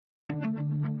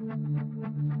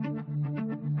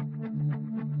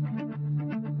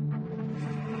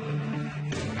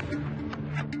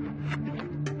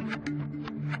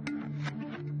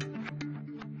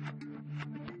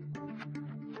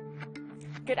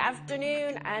Good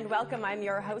afternoon and welcome. I'm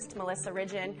your host, Melissa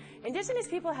Ridgen. Indigenous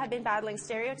people have been battling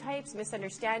stereotypes,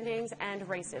 misunderstandings, and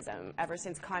racism ever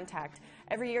since contact.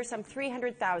 Every year, some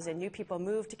 300,000 new people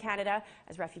move to Canada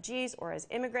as refugees or as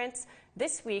immigrants.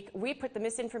 This week, we put the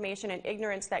misinformation and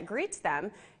ignorance that greets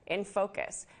them in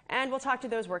focus, and we'll talk to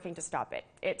those working to stop it.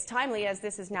 It's timely as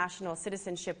this is National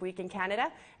Citizenship Week in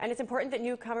Canada, and it's important that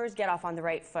newcomers get off on the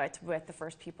right foot with the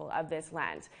first people of this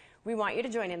land. We want you to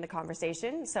join in the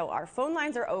conversation, so our phone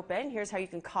lines are open. Here's how you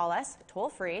can call us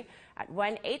toll-free at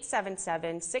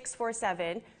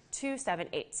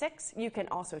 1-877-647-2786. You can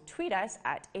also tweet us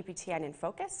at APTN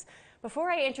InFocus. Before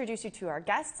I introduce you to our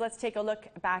guests, let's take a look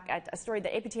back at a story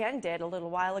that APTN did a little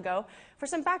while ago for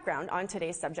some background on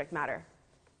today's subject matter.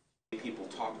 People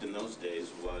talked in those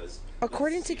days was...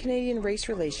 According to Canadian Race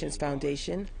Relations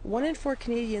Foundation, 1 in 4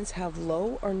 Canadians have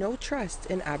low or no trust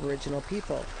in Aboriginal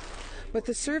people. But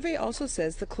the survey also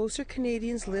says the closer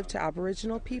Canadians live to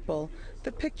Aboriginal people,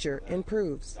 the picture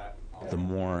improves. The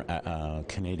more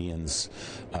Canadians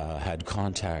had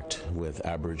contact with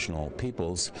Aboriginal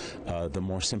peoples, the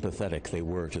more sympathetic they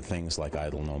were to things like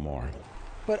Idle No More.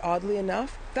 But oddly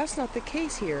enough, that's not the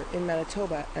case here in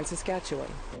Manitoba and Saskatchewan.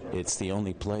 It's the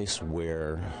only place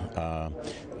where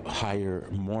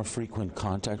more frequent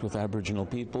contact with Aboriginal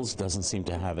peoples doesn't seem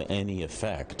to have any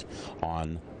effect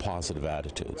on positive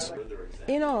attitudes.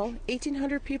 In all,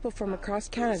 1,800 people from across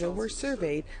Canada were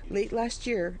surveyed late last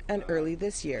year and early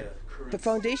this year. The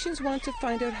foundations want to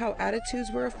find out how attitudes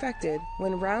were affected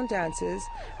when round dances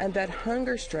and that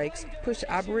hunger strikes pushed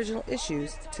Aboriginal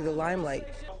issues to the limelight.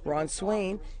 Ron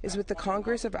Swain is with the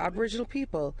Congress of Aboriginal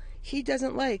People. He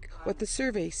doesn't like what the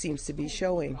survey seems to be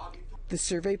showing. The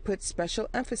survey puts special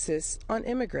emphasis on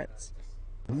immigrants.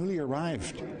 Newly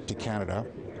arrived to Canada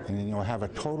and have a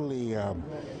totally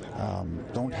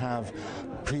don't have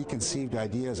preconceived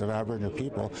ideas of Aboriginal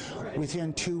people,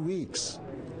 within 2 weeks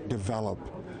develop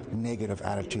negative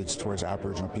attitudes towards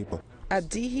Aboriginal people.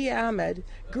 Abdihi Ahmed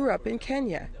grew up in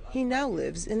Kenya. He now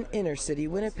lives in inner-city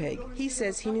Winnipeg. He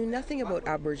says he knew nothing about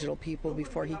Aboriginal people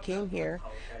before he came here,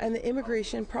 and the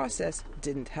immigration process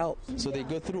didn't help. So they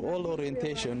go through all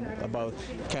orientation about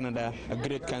Canada, a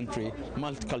great country,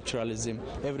 multiculturalism,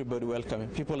 everybody welcoming,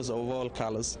 people of all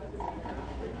colors.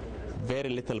 Very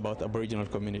little about Aboriginal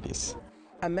communities.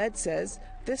 Ahmed says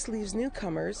this leaves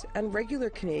newcomers and regular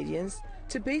Canadians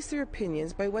to base their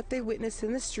opinions by what they witness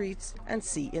in the streets and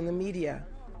see in the media.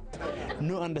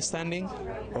 No understanding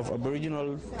of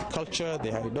Aboriginal culture,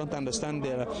 they don't understand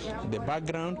their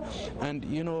background, and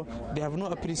they have no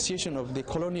appreciation of the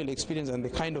colonial experience and the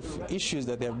kind of issues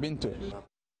that they have been to.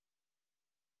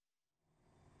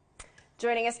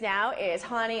 Joining us now is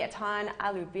Hani Atan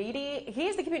Alubidi. He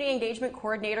is the Community Engagement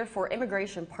Coordinator for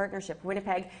Immigration Partnership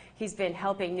Winnipeg. He's been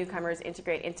helping newcomers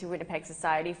integrate into Winnipeg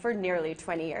society for nearly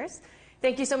 20 years.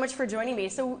 Thank you so much for joining me.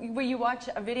 So when you watch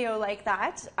a video like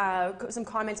that, some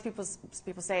comments people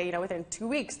say, within 2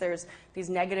 weeks there's these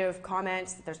negative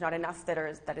comments, that there's not enough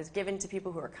that is given to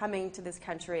people who are coming to this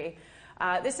country.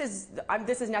 This is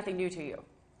nothing new to you.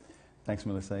 Thanks,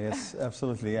 Melissa. Yes,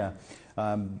 absolutely, yeah.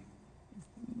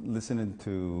 Listening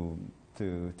to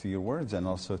your words and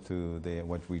also to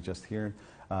what we just heard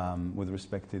with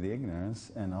respect to the ignorance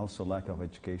and also lack of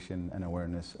education and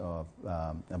awareness of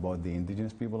about the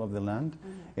Indigenous people of the land,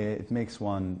 it makes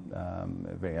one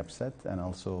very upset and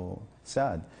also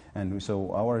sad. And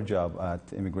so our job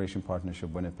at Immigration Partnership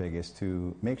Winnipeg is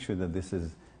to make sure that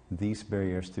these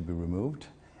barriers to be removed,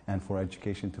 and for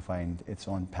education to find its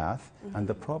own path, and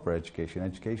the proper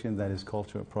education that is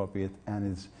culture appropriate,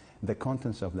 and the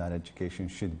contents of that education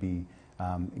should be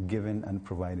given and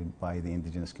provided by the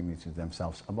Indigenous communities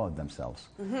themselves, about themselves.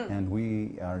 And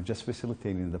we are just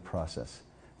facilitating the process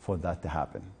for that to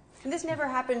happen. And this never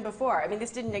happened before. I mean, this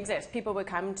didn't exist. People would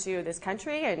come to this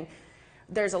country and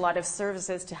there's a lot of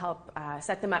services to help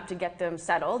set them up to get them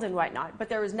settled and whatnot, but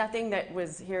there was nothing that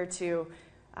was here to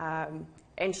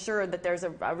ensure that there's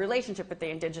a relationship with the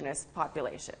Indigenous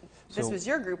population. This was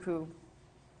your group who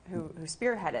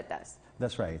spearheaded this.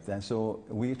 That's right. And so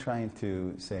we're trying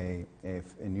to say if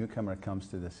a newcomer comes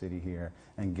to the city here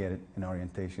and get an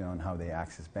orientation on how they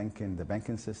access banking, the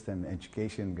banking system,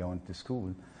 education, going to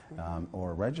school,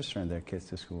 or registering their kids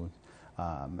to school,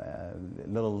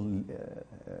 little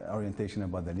orientation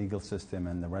about the legal system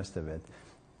and the rest of it.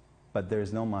 But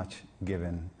there's not much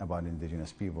given about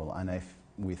Indigenous people. And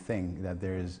we think that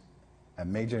there is a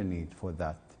major need for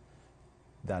that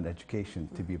that education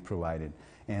to be provided.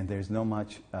 And there's not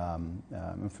much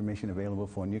information available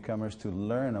for newcomers to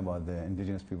learn about the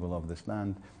indigenous people of this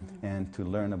land and to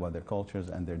learn about their cultures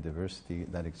and their diversity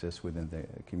that exists within the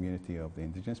community of the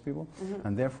indigenous people.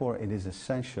 And therefore, it is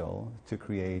essential to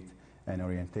create an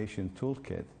orientation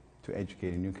toolkit to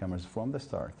educate newcomers from the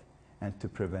start and to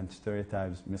prevent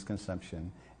stereotypes,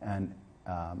 misconception, and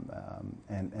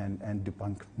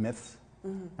debunk myths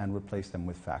and replace them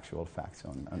with factual facts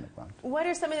on the ground. What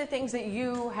are some of the things that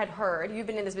you had heard? You've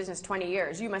been in this business 20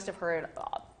 years. You must have heard,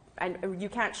 and you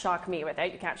can't shock me with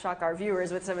it. You can't shock our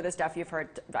viewers with some of the stuff you've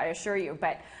heard, I assure you.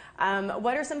 But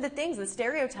what are some of the things, the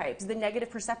stereotypes, the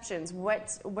negative perceptions?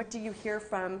 What do you hear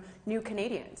from new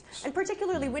Canadians? And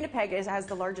particularly Winnipeg has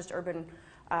the largest urban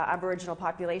Aboriginal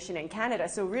population in Canada.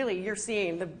 So really, you're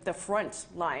seeing the front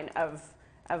line of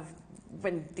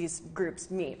when these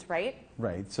groups meet, right?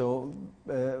 Right. So,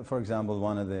 for example,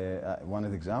 one of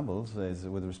the examples is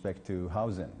with respect to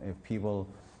housing. If people,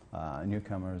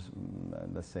 newcomers,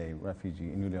 let's say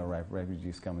newly arrived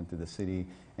refugees come into the city,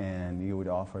 and you would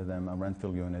offer them a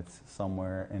rental unit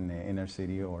somewhere in the inner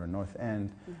city or north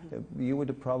end, you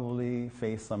would probably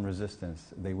face some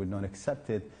resistance. They would not accept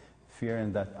it,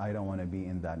 fearing that I don't want to be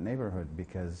in that neighborhood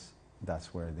because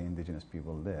that's where the indigenous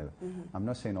people live. I'm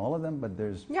not saying all of them, but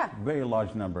there's a very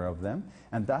large number of them.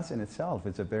 And that's in itself,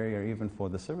 it's a barrier even for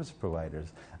the service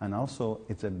providers. And also,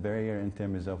 it's a barrier in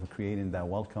terms of creating that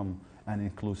welcome and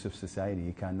inclusive society.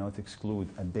 You cannot exclude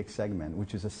a big segment,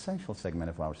 which is an essential segment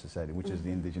of our society, which is the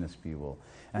indigenous people.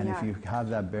 And if you have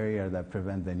that barrier that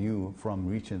prevents the new from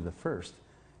reaching the first,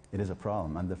 it is a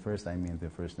problem. And the first, I mean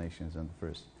the First Nations and the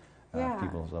first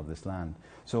peoples of this land.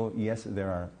 So yes, there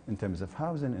are, in terms of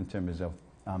housing, in terms of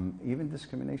even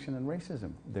discrimination and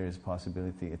racism, there is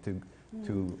possibility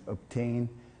to obtain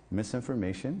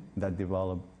misinformation that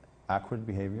develop accurate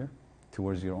behavior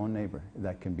towards your own neighbor.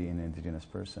 That can be an indigenous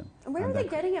person. Where are they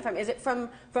getting it from? Is it from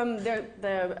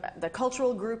the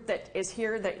cultural group that is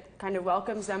here that kind of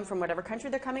welcomes them from whatever country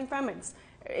they're coming from?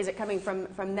 Is it coming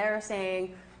from there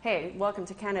saying, hey, welcome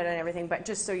to Canada and everything, but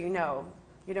just so you know,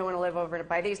 you don't want to live over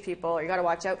by these people, or you got to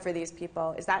watch out for these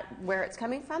people. Is that where it's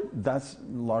coming from? That's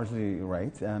largely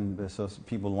right. And so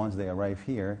people, once they arrive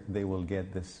here, they will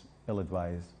get this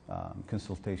ill-advised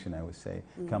consultation, I would say,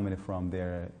 coming from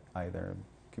their either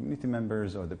community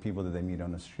members or the people that they meet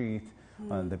on the street,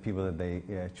 the people that they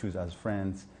choose as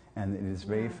friends. And it is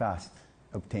very fast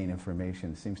obtain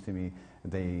information. It seems to me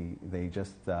they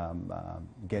just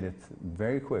get it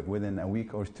very quick. Within a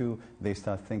week or two, they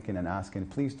start thinking and asking,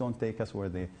 please don't take us where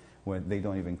they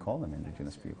don't even call them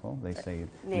indigenous people. They say,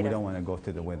 Native. We don't want to go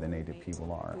to where the native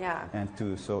people are. And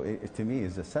so to me,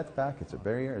 it's a setback, it's a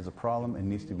barrier, it's a problem, it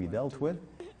needs to be dealt with.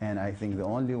 And I think the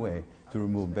only way to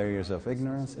remove barriers of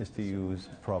ignorance is to use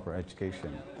proper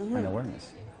education and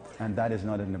awareness. And that is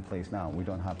not in place now. We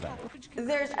don't have that.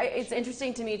 It's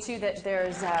interesting to me, too, that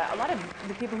there's a lot of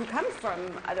the people who come from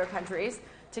other countries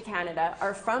to Canada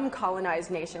are from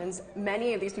colonized nations.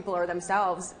 Many of these people are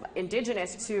themselves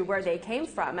indigenous to where they came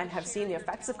from and have seen the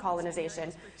effects of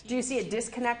colonization. Do you see a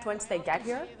disconnect once they get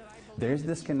here? There's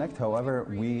disconnect. However,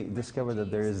 we discover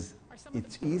that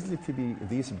it's easily to be,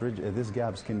 these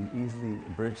gaps can easily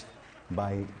bridged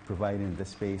by providing the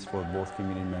space for both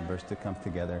community members to come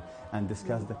together and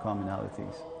discuss the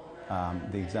commonalities.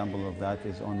 The example of that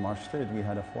is on March 3rd, we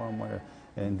had a forum where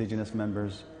indigenous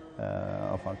members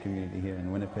of our community here in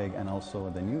Winnipeg and also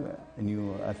the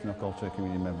new ethnocultural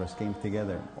community members came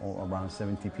together, around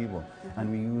 70 people, and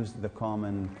we used the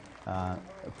common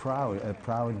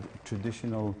proud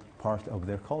traditional part of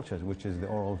their cultures, which is the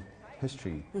oral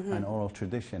history and oral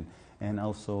tradition, and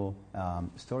also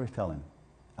storytelling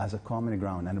as a common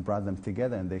ground, and brought them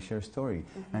together and they share story.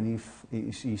 And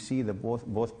if you see that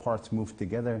both parts move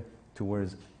together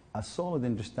towards a solid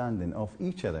understanding of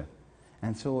each other.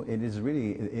 And so it is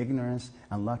really ignorance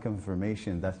and lack of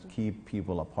information that keep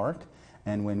people apart.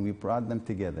 And when we brought them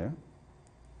together,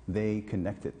 they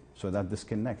connected. So that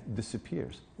disconnect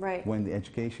disappears when the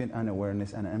education and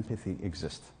awareness and empathy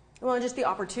exist. Well, and just the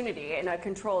opportunity in a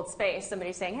controlled space,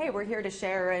 somebody saying, hey, we're here to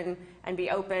share and be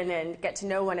open and get to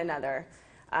know one another.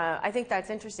 I think that's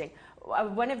interesting.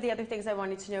 One of the other things I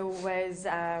wanted to know was,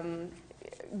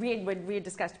 we had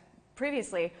discussed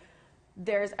previously,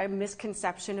 there's a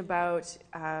misconception about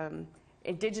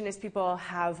Indigenous people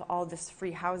have all this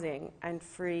free housing and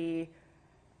free,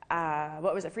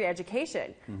 free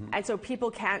education. And so people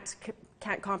can't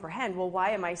comprehend, well,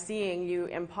 why am I seeing you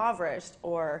impoverished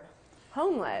or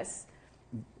homeless?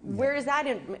 Where does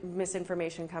that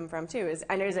misinformation come from, too? Is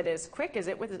it as quick? Is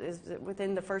it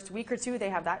within the first week or two they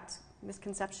have that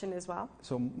misconception as well?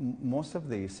 So most of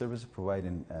the service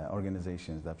providing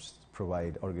organizations that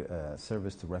provide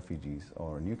service to refugees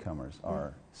or newcomers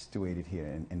are situated here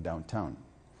in downtown.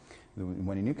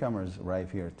 When the newcomers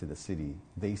arrive here to the city,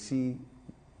 they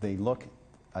look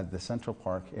at the Central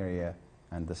Park area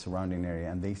and the surrounding area,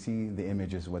 and they see the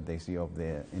images, what they see of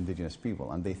the indigenous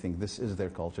people, and they think this is their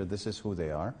culture, this is who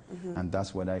they are, and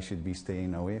that's what I should be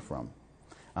staying away from.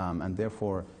 And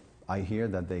therefore, I hear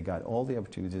that they got all the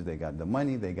opportunities, they got the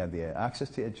money, they got the access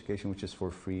to education, which is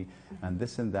for free, and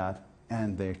this and that,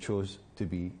 and they chose to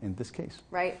be in this case.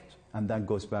 Right. And that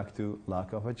goes back to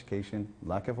lack of education,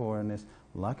 lack of awareness,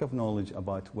 lack of knowledge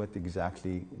about what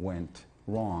exactly went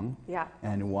wrong,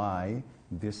 and why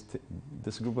this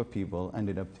group of people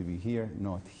ended up to be here,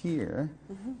 not here.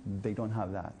 They don't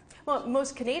have that. Well,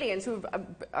 most Canadians who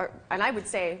are, and I would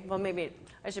say, well, maybe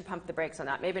I should pump the brakes on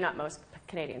that. Maybe not most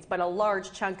Canadians, but a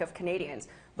large chunk of Canadians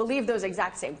believe those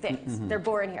exact same things. They're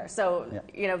born here. So,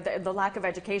 you know, the lack of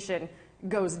education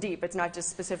goes deep. It's not just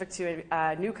specific to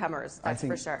newcomers, that's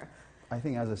for sure. I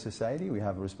think as a society, we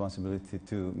have a responsibility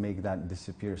to make that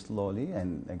disappear slowly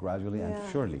and gradually and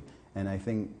surely. And I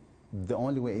think the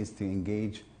only way is to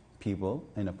engage people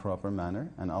in a proper manner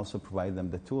and also provide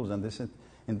them the tools. And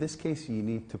in this case, you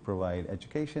need to provide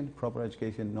education, proper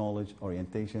education, knowledge,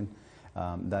 orientation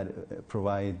that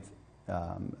provide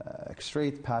a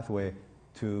straight pathway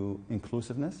to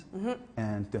inclusiveness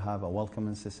and to have a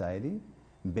welcoming society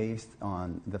based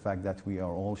on the fact that we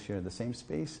are all share the same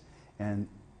space, and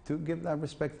to give that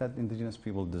respect that Indigenous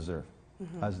people deserve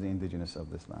as the Indigenous of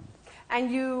this land. And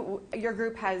your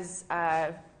group has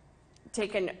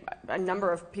taken a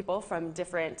number of people from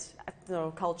different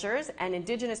cultures and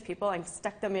Indigenous people and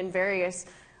stuck them in various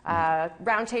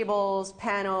roundtables,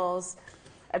 panels,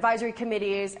 advisory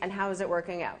committees, and how is it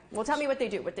working out? Well, tell me what they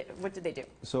do. What did they do?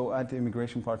 So at the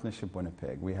Immigration Partnership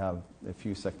Winnipeg, we have a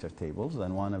few sector tables,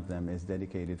 and one of them is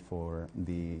dedicated for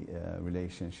the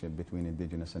relationship between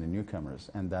Indigenous and the newcomers,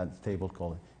 and that table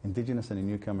called Indigenous and the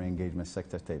Newcomer Engagement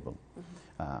Sector Table.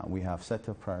 We have set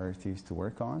of priorities to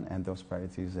work on, and those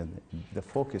priorities and the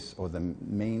focus or the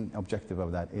main objective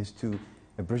of that is to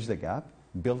bridge the gap,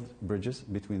 build bridges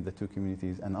between the two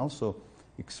communities, and also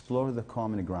explore the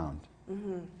common ground.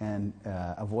 And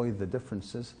avoid the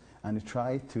differences and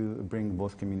try to bring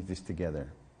both communities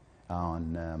together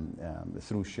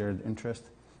through shared interest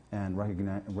and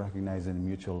recognizing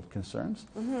mutual concerns.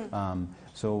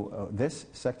 So this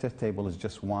sector table is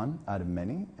just one out of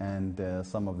many, and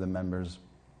some of the members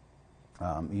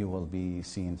you will be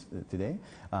seeing today.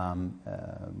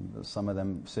 Some of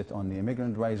them sit on the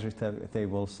Immigrant Advisory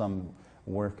Table, some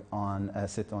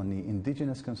sit on the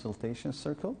Indigenous Consultation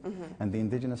Circle, and the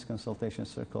Indigenous Consultation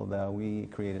Circle that we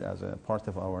created as a part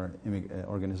of our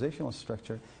organizational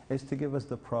structure is to give us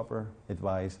the proper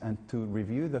advice and to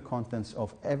review the contents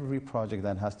of every project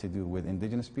that has to do with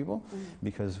Indigenous people,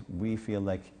 because we feel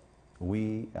like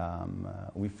we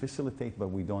facilitate, but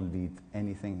we don't lead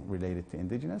anything related to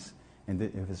Indigenous. And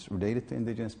if it's related to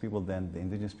Indigenous people, then the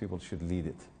Indigenous people should lead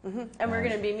it. And we're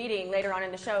going to be meeting later on in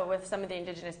the show with some of the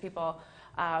Indigenous people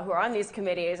who are on these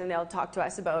committees, and they'll talk to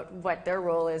us about what their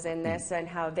role is in this and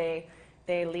how they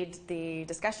lead the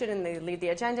discussion and they lead the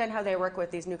agenda and how they work with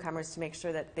these newcomers to make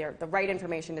sure that the right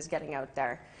information is getting out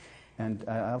there. And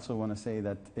I also want to say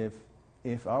that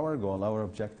if our goal, our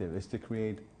objective is to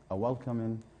create a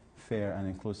welcoming, fair, and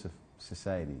inclusive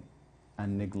society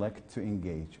and neglect to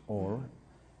engage or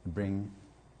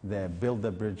build the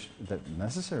bridge, the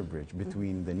necessary bridge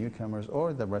between the newcomers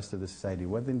or the rest of the society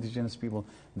with the Indigenous people,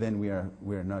 then we are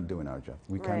not doing our job.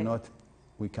 We cannot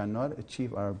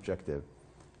achieve our objective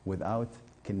without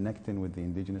connecting with the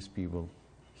Indigenous people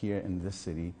here in this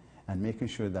city and making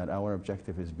sure that our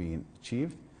objective is being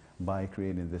achieved by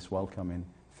creating this welcoming,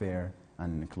 fair,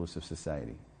 and inclusive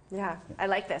society. Yeah, I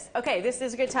like this. Okay, this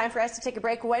is a good time for us to take a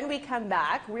break. When we come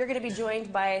back, we're going to be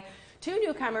joined by two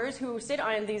newcomers who sit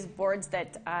on these boards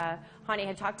that Hani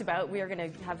had talked about. We are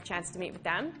going to have a chance to meet with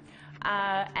them.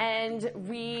 And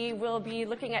we will be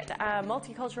looking at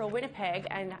multicultural Winnipeg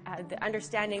and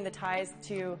understanding the ties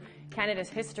to Canada's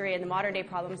history and the modern day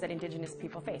problems that Indigenous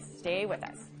people face. Stay with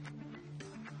us.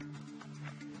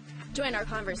 Join our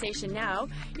conversation now.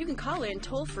 You can call in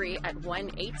toll-free at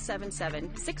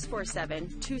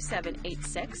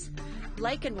 1-877-647-2786.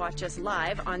 Like and watch us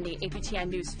live on the APTN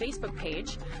News Facebook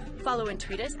page. Follow and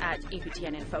tweet us at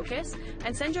APTN InFocus.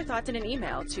 And send your thoughts in an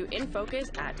email to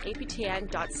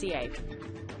infocus@aptn.ca.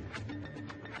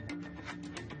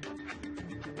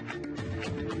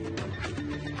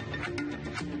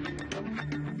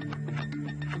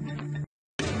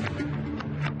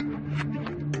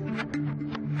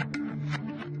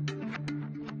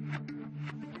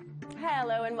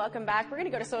 everyone. Welcome back. We're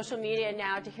going to go to social media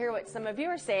now to hear what some of you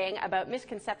are saying about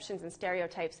misconceptions and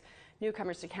stereotypes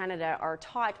newcomers to Canada are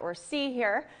taught or see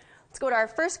here. Let's go to our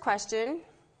first question.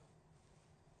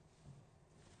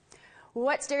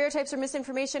 What stereotypes or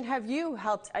misinformation have you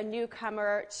helped a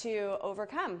newcomer to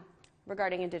overcome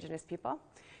regarding Indigenous people?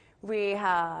 We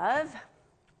have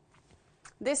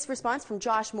this response from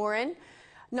Josh Morin.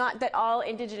 Not that all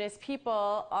Indigenous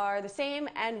people are the same,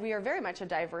 and we are very much a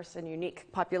diverse and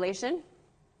unique population.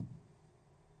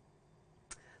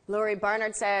 Laurie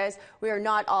Barnard says, we are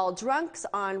not all drunks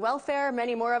on welfare.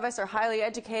 Many more of us are highly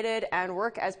educated and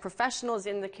work as professionals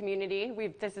in the community.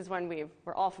 This is one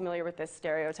we're all familiar with this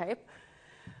stereotype.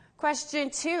 Question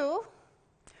 2,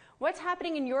 what's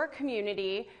happening in your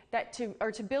community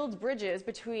to build bridges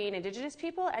between Indigenous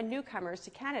people and newcomers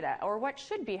to Canada, or what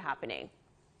should be happening?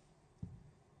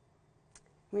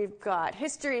 We've got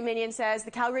History Minion says,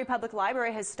 the Calgary Public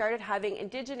Library has started having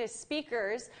Indigenous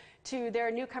speakers to their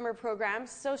newcomer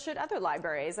programs, so should other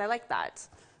libraries. I like that.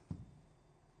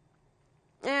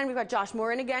 And we've got Josh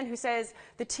Morin again, who says,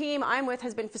 the team I'm with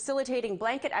has been facilitating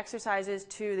blanket exercises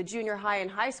to the junior high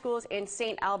and high schools in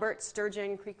St. Albert,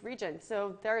 Sturgeon Creek region.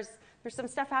 So there's some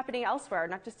stuff happening elsewhere,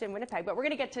 not just in Winnipeg. But we're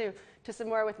going to get to some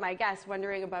more with my guests,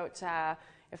 wondering about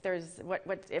if there's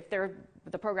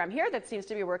the program here that seems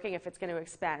to be working, if it's going to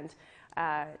expand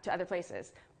to other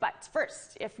places. But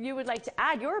first, if you would like to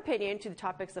add your opinion to the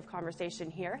topics of conversation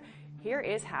here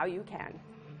is how you can.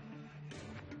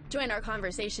 Join our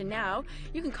conversation now.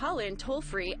 You can call in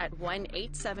toll-free at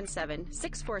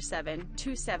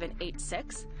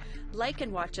 1-877-647-2786. Like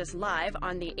and watch us live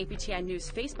on the APTN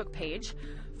News Facebook page.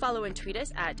 Follow and tweet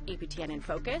us at APTN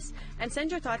InFocus, and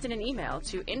send your thoughts in an email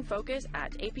to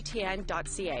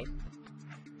infocus@aptn.ca.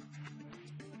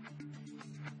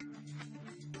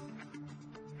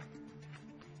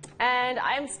 And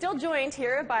I'm still joined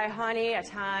here by Hani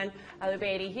Atan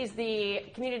Alubaidi. He's the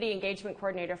Community Engagement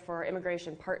Coordinator for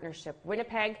Immigration Partnership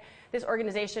Winnipeg. This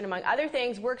organization, among other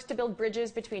things, works to build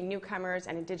bridges between newcomers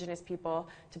and Indigenous people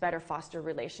to better foster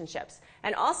relationships.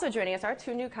 And also joining us are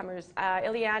two newcomers.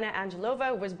 Ileana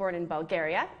Angelova was born in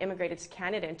Bulgaria, immigrated to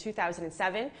Canada in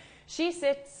 2007. She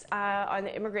sits on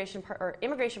the Immigration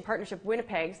Partnership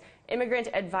Winnipeg's Immigrant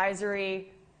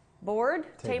Advisory Board?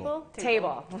 Table.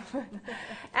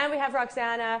 And we have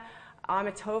Roxana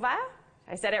Amitova.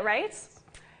 I said it right.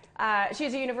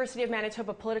 She's a University of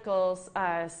Manitoba Political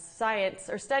Science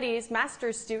or Studies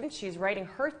master's student. She's writing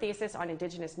her thesis on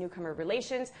Indigenous newcomer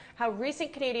relations, how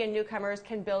recent Canadian newcomers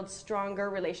can build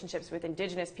stronger relationships with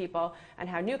Indigenous people, and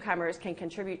how newcomers can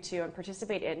contribute to and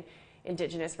participate in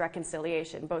Indigenous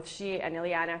reconciliation. Both she and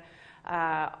Ileana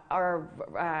are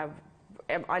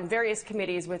on various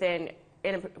committees within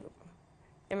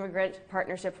Immigrant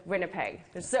Partnership Winnipeg.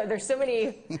 There's so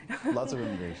many Lots of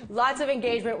immigration. Lots of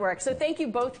engagement work. So thank you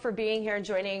both for being here and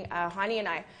joining Hani and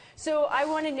I. So I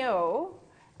want to know,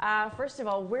 first of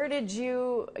all, where did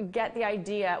you get the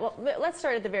idea? Well, let's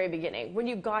start at the very beginning. When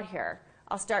you got here,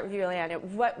 I'll start with you, Ileana.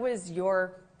 What was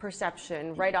your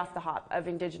perception right off the hop of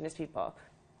Indigenous people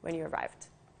when you arrived?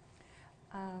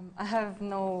 I have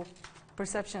no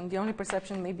perception. The only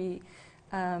perception maybe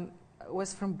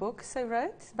was from books I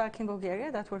read back in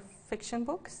Bulgaria that were fiction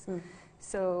books.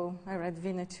 So I read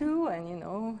Vina too, and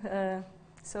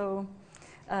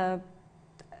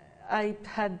I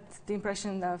had the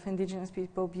impression of Indigenous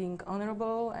people being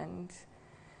honorable, and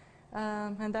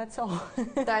that's all.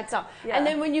 That's all. Yeah. And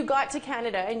then when you got to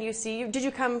Canada and did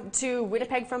you come to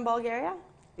Winnipeg from Bulgaria?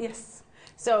 Yes.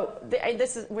 So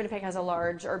Winnipeg has a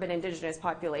large urban Indigenous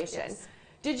population. Yes.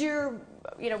 Did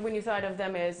when you thought of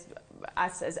them as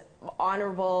us as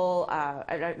honorable,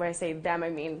 when I say them, I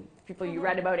mean people you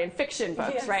read about in fiction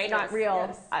books, yes, right? Yes, Not real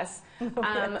yes. us.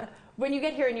 When you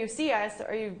get here and you see us,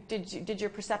 did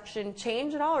your perception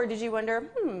change at all, or did you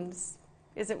wonder, this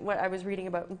isn't what I was reading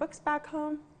about in books back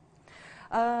home?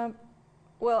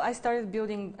 Well, I started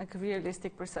building a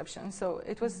realistic perception, so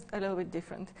it was a little bit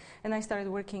different. And I started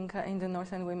working in the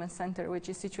North End Women's Center, which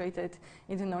is situated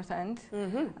in the North End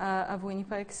of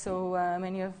Winnipeg. So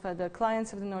many of the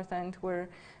clients of the North End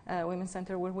Women's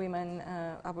Center were women,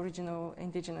 Aboriginal,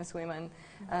 Indigenous women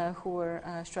who were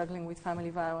struggling with family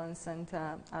violence and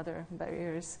other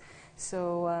barriers.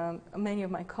 So many of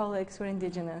my colleagues were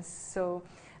Indigenous. So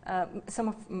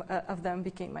some of them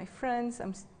became my friends.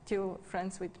 I'm still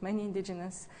friends with many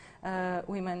Indigenous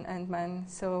women and men.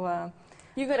 So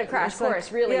You got a crash course,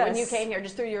 like, really, yes. when you came here,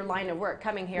 just through your line of work,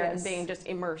 coming here Yes. and being just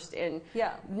immersed in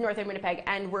Yeah. northern Winnipeg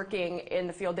and working in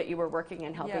the field that you were working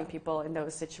in, helping Yeah. people in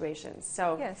those situations.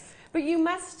 So, Yes. but you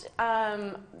must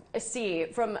see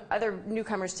from other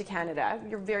newcomers to Canada,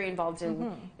 you're very involved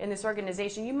in this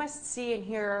organization, you must see and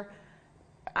hear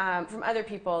from other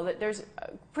people that there's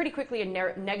pretty quickly a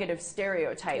negative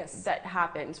stereotype Yes. that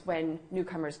happens when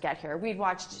newcomers get here. We'd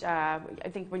watched, I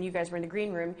think when you guys were in the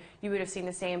green room, you would have seen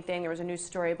the same thing. There was a news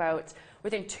story about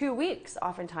within 2 weeks,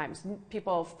 oftentimes,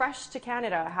 people fresh to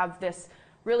Canada have this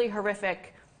really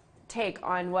horrific take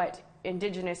on what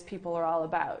Indigenous people are all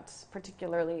about,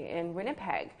 particularly in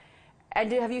Winnipeg.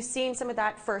 And have you seen some of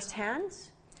that firsthand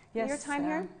in your time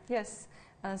here? Yes.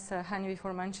 As Hani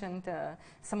before mentioned,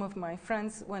 some of my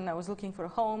friends, when I was looking for a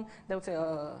home, they would say,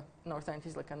 North End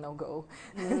is like a no-go.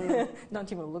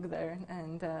 Don't even look there.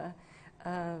 And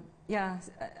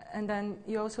and then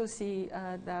you also see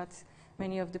that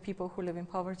many of the people who live in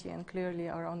poverty and clearly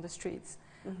are on the streets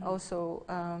also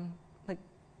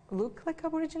look like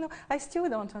Aboriginal. I still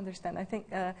don't understand. I think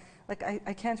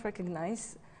I can't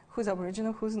recognize who's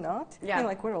Aboriginal, who's not. Yeah.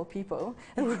 And we're all people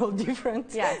and we're all different.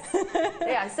 Yes.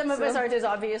 Yeah, some of us aren't as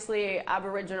obviously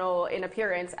Aboriginal in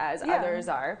appearance as others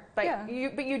are. But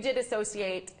you did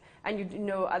associate, and you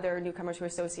know other newcomers who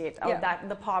associate that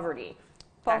the poverty.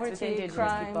 That's with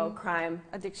Indigenous people, crime.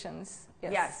 Addictions.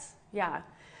 Yes. Yeah.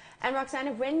 And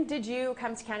Roxana, when did you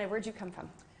come to Canada? Where did you come from?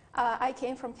 I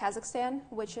came from Kazakhstan,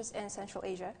 which is in Central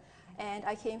Asia. And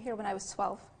I came here when I was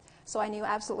 12. So I knew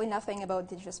absolutely nothing about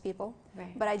Indigenous people.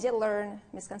 Right. But I did learn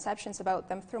misconceptions about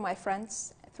them through my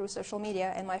friends, through social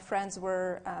media, and my friends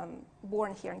were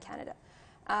born here in Canada.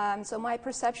 So my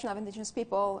perception of Indigenous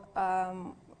people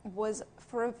was,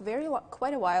 for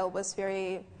quite a while, was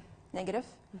very negative.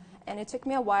 And it took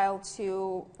me a while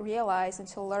to realize and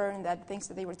to learn that things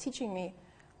that they were teaching me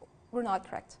were not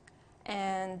correct.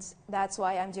 And that's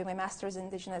why I'm doing my master's in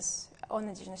on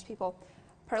Indigenous people.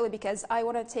 Partly because I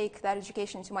want to take that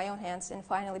education into my own hands and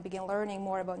finally begin learning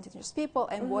more about Indigenous people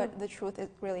and what the truth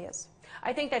really is.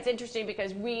 I think that's interesting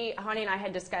because Hani and I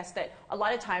had discussed that a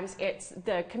lot of times it's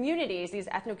the communities, these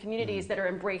ethno-communities that are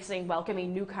embracing,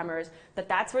 welcoming newcomers,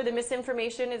 that's where the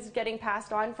misinformation is getting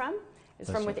passed on from,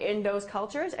 from within those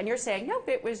cultures. And you're saying, nope,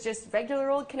 it was just regular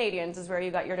old Canadians is where you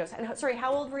got your dose. And sorry,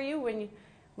 how old were you when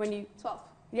you 12.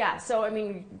 Yeah, so I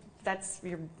mean, that's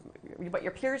what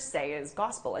your peers say is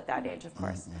gospel at that age, of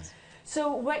course.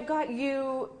 So what got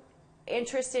you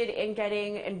interested in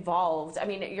getting involved? I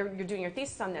mean, you're doing your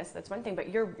thesis on this, that's one thing, but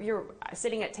you're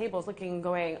sitting at tables looking,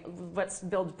 going, let's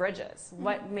build bridges.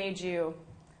 What made you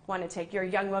want to you're a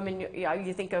young woman,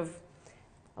 you think of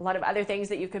a lot of other things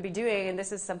that you could be doing, and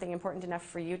this is something important enough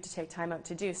for you to take time out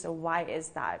to do, so why is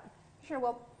that? Sure,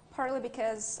 well, partly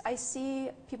because I see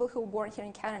people who were born here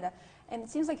in Canada, and it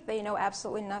seems like they know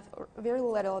absolutely nothing, or very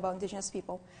little about Indigenous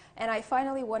people. And I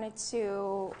finally wanted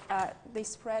to, they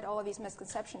spread all of these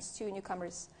misconceptions to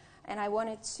newcomers. And I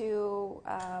wanted to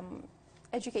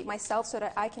educate myself so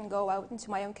that I can go out into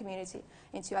my own community,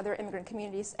 into other immigrant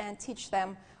communities, and teach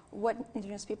them what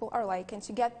Indigenous people are like, and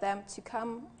to get them to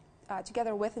come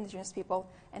together with Indigenous people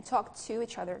and talk to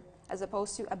each other, as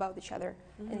opposed to about each other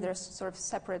in their sort of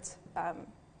separate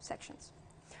sections.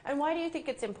 And why do you think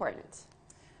it's important?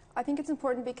 I think it's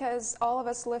important because all of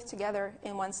us live together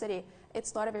in one city.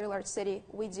 It's not a very large city.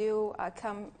 We do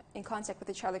come in contact with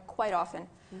each other quite often,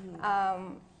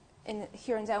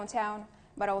 here in downtown,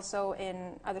 but also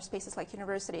in other spaces like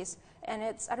universities. And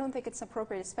I don't think it's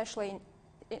appropriate, especially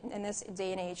in this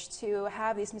day and age, to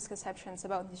have these misconceptions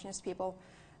about Indigenous people,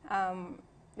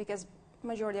 because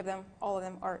majority of them, all of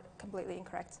them, are completely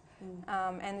incorrect.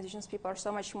 And Indigenous people are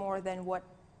so much more than what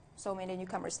so many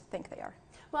newcomers think they are.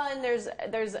 Well, and there's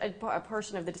a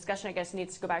portion of the discussion, I guess,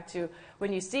 needs to go back to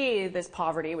when you see this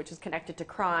poverty, which is connected to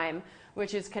crime,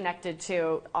 which is connected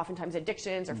to oftentimes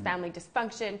addictions or family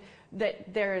dysfunction, that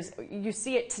you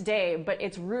see it today, but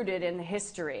it's rooted in the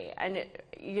history. And,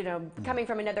 coming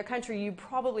from another country, you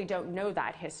probably don't know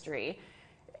that history.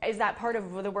 Is that part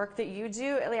of the work that you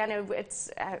do? Eliana,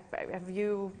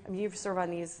 you serve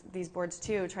on these boards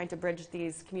too, trying to bridge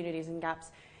these communities and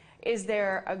gaps. Is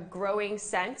there a growing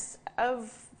sense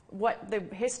of what the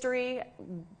history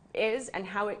is and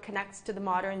how it connects to the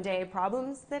modern day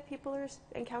problems that people are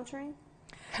encountering?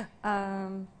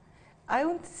 I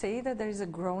would say that there is a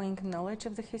growing knowledge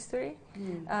of the history,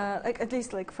 at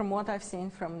least from what I've seen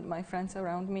from my friends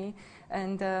around me.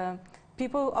 And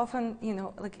people often,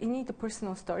 you need a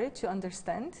personal story to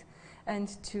understand and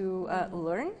to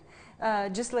learn.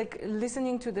 just like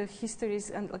listening to the histories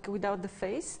and like without the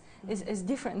face is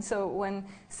different. So when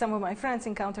some of my friends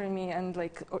encounter me and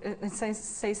like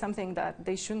say something that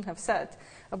they shouldn't have said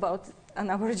about an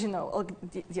Aboriginal or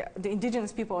the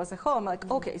indigenous people as a whole, I'm like,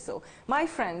 okay, so my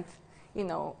friend, you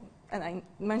know, and I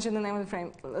mentioned the name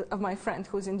of my friend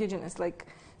who's indigenous, like,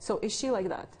 so is she like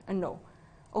that? And no.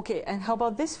 Okay, and how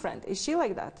about this friend? Is she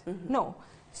like that? No.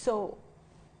 So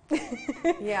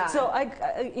yeah. So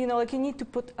I you know, like you need to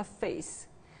put a face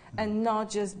and not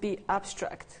just be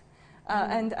abstract.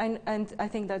 And I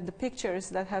think that the pictures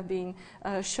that have been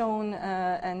shown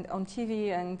and on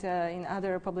TV and in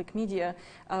other public media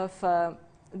of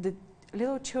the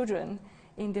little children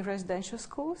in the residential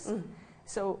schools,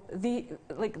 so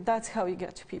that's how you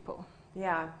get to people.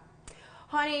 Yeah.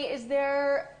 Hani, is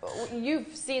there,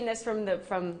 you've seen this from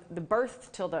the birth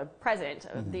till the present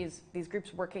of these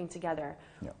groups working together.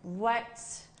 Yeah. What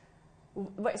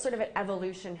sort of an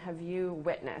evolution have you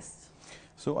witnessed?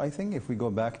 So I think if we go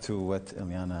back to what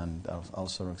Eliana and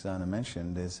also Roxana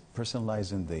mentioned, is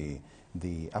personalizing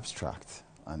the abstract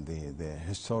and the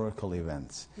historical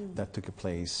events that took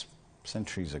place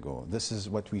centuries ago. This is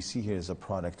what we see here is a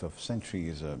product of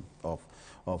centuries of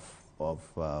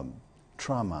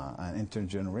trauma and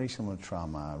intergenerational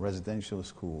trauma, residential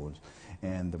schools,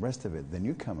 and the rest of it. The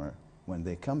newcomer, when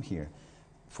they come here,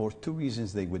 for two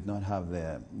reasons they would not have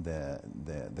the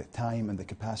time and the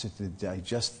capacity to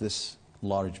digest this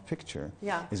large picture.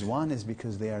 Yeah. One is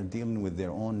because they are dealing with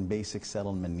their own basic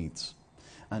settlement needs.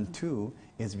 And two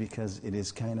is because it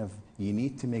is kind of, you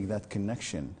need to make that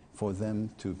connection for them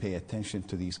to pay attention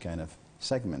to these kind of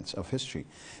segments of history.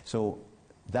 So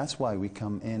that's why we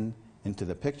come into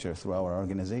the picture through our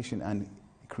organization and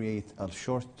create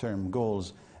short-term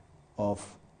goals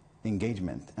of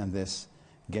engagement, and this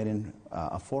getting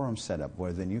a forum set up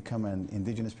where the newcomer and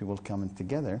indigenous people come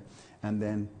together and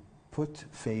then put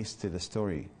face to the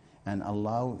story and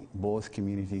allow both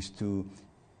communities to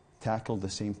tackle the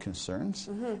same concerns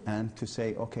and to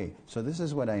say, okay, so this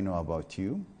is what I know about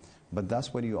you, but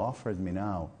that's what you offered me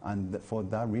now, and for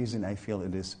that reason I feel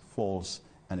it is false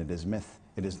and it is myth.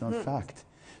 It is not fact.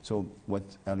 So what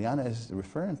Eliana is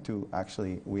referring to,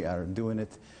 actually, we are doing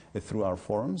it through our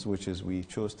forums, which is we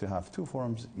chose to have 2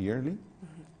 forums yearly,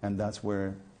 and that's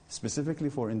where specifically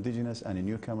for indigenous and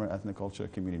newcomer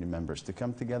ethnocultural community members to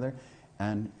come together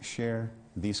and share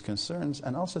these concerns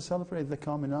and also celebrate the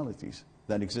commonalities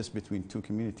that exist between 2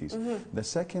 communities. The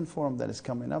second forum that is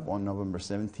coming up on November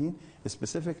 17 is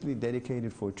specifically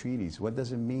dedicated for treaties. What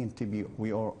does it mean to be,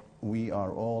 we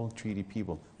are all treaty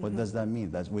people? What does that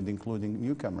mean? That's with including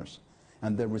newcomers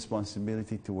and their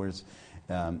responsibility towards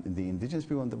the indigenous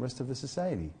people and the rest of the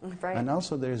society. Right. And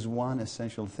also there's one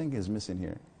essential thing is missing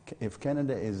here. If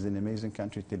Canada is an amazing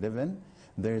country to live in,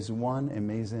 there's one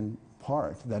amazing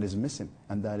part that is missing,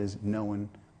 and that is knowing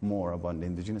more about the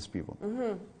indigenous people.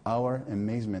 Our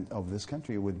amazement of this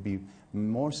country would be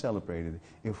more celebrated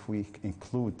if we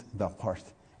include that part,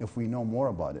 if we know more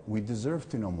about it. We deserve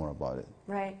to know more about it.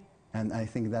 Right. And I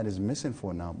think that is missing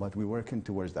for now, but we're working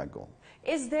towards that goal.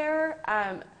 Is there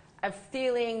a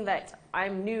feeling that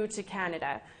I'm new to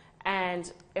Canada,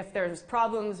 and if there's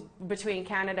problems between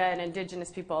Canada and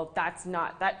Indigenous people, that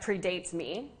predates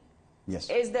me? Yes.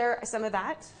 Is there some of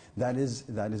that? That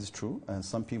is true.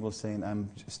 Some people saying I'm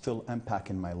still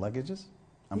unpacking my luggages.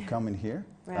 I'm coming here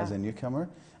as a newcomer,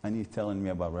 and you're telling me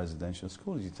about residential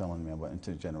schools, you're telling me about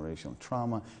intergenerational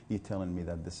trauma, you're telling me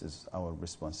that this is our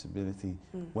responsibility.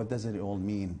 What does it all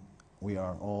mean? We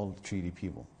are all treaty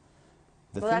people.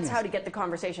 Well, that's how to get the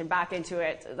conversation back into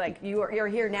it. Like, you're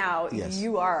here now,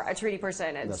 you are a treaty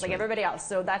person, and it's like everybody else.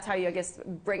 So that's how you, I guess,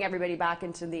 bring everybody back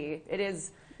into it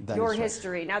is your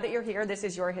history. Now that you're here, this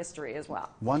is your history as well.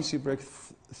 Once you break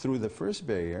through the first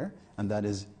barrier, and that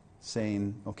is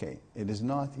saying, okay, it is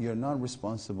not, you're not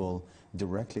responsible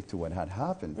directly to what had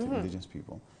happened to indigenous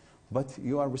people, but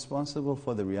you are responsible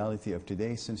for the reality of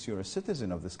today since you're a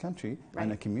citizen of this country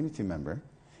and a community member,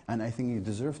 and I think you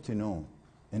deserve to know.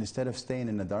 And instead of staying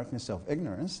in the darkness of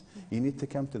ignorance, you need to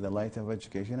come to the light of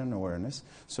education and awareness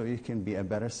so you can be a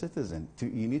better citizen.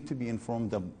 You need to be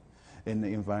informed in the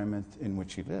environment in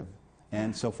which you live.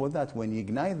 And so for that, when you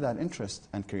ignite that interest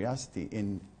and curiosity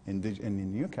in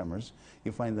newcomers,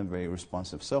 you find them very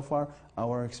responsive. So far,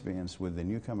 our experience with the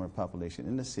newcomer population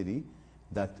in the city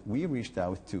that we reached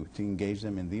out to engage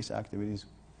them in these activities,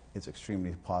 it's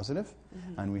extremely positive,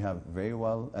 and we have very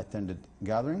well attended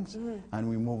gatherings, and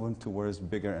we move on towards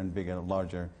bigger and bigger,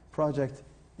 larger project,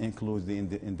 includes the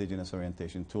Indigenous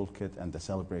Orientation Toolkit and the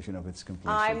celebration of its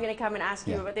completion. I'm going to come and ask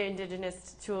you about the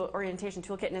Indigenous Orientation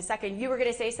Toolkit in a second. You were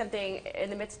going to say something in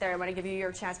the midst there. I want to give you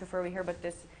your chance before we hear about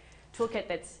this toolkit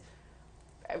that's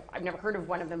I've never heard of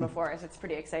one of them before, so it's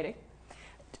pretty exciting.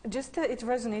 Just it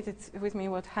resonated with me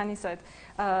what Hani said.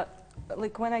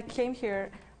 Like when I came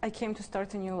here, I came to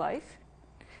start a new life.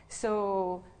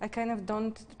 So I kind of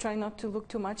try not to look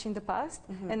too much in the past.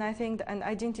 And I think, and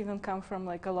I didn't even come from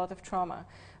like a lot of trauma,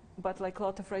 but like a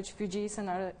lot of refugees and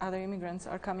other immigrants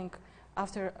are coming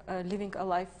after living a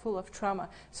life full of trauma.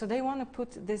 So they want to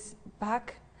put this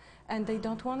back, and they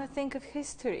don't want to think of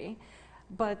history.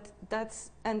 But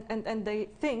that's, and they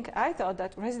think, I thought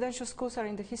that residential schools are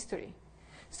in the history.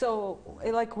 So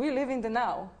like we live in the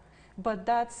now, but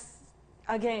that's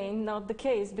again not the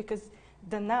case, because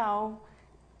the now,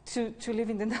 to live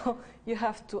in the now, you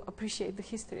have to appreciate the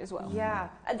history as well. Yeah,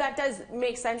 that does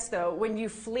make sense though. When you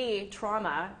flee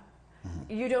trauma,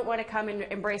 you don't want to come and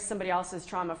embrace somebody else's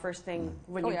trauma first thing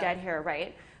when you get here,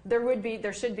 right?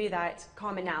 There should be that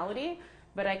commonality,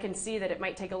 but I can see that it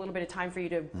might take a little bit of time for you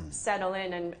to settle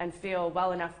in and feel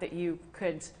well enough that you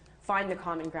could find the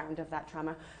common ground of that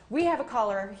trauma. We have a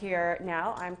caller here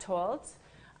now, I'm told.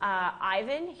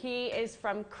 Ivan, he is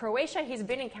from Croatia. He's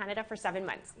been in Canada for 7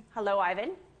 months. Hello,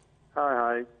 Ivan.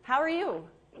 Hi. How are you?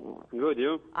 Good,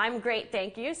 you? I'm great,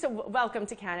 thank you. So welcome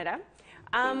to Canada.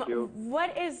 Thank you.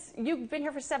 You've been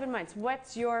here for 7 months.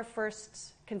 What's your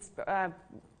first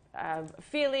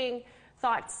feeling,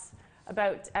 thoughts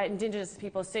about Indigenous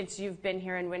people since you've been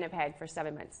here in Winnipeg for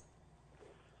 7 months?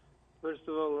 First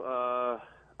of all,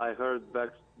 I heard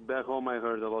back home, I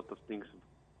heard a lot of things,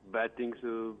 bad things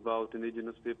about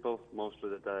Indigenous people. Mostly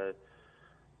that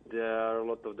there are a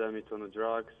lot of them it's on the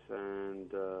drugs,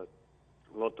 and a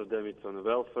lot of them it's on the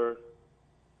welfare.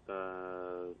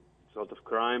 It's a lot of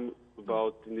crime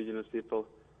about Indigenous people.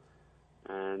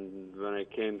 And when I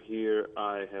came here,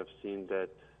 I have seen that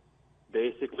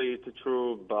basically it's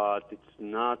true, but it's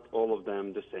not all of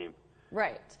them the same.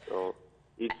 Right. So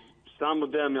some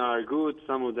of them are good,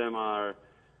 some of them are,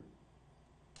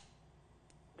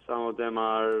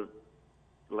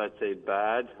 let's say,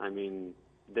 bad. I mean,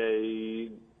 they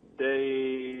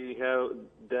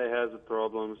have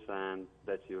problems, and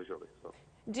that's usually so.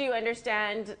 Do you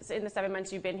understand, in the 7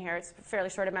 months you've been here, it's a fairly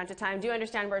short amount of time, do you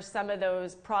understand where some of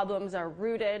those problems are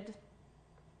rooted?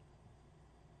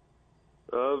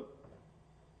 I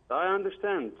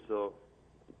understand, so,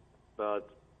 but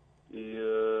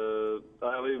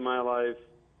I live my life,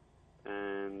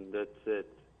 and that's it.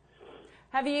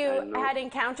 Have you had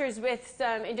encounters with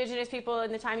some Indigenous people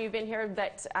in the time you've been here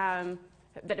that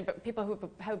people who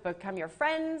have become your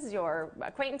friends, your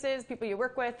acquaintances, people you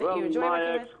work with that you enjoy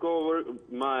working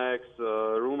with? My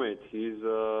ex-roommate, he's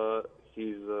a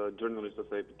journalist of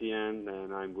APTN,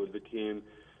 and I'm good with him.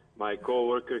 My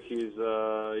co-worker, he's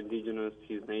Indigenous,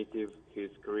 he's native, he's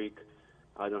Greek.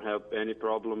 I don't have any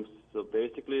problems. So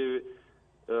basically,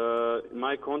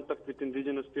 my contact with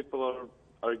Indigenous people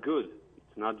are good.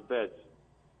 It's not bad.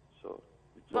 So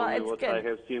it's only what I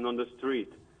have seen on the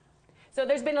street. So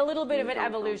there's been a little bit of an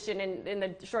evolution in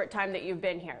the short time that you've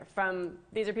been here. From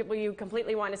these are people you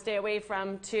completely want to stay away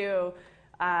from to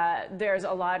there's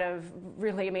a lot of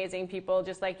really amazing people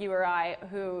just like you or I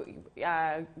who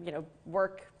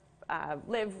work,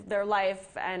 live their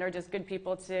life and are just good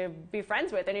people to be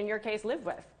friends with and in your case live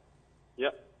with.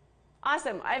 Yep.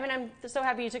 Awesome. Ivan, I'm so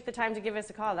happy you took the time to give us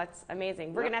a call. That's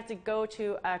amazing. We're going to have to go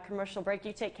to a commercial break.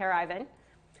 You take care, Ivan.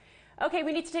 Okay,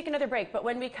 we need to take another break, but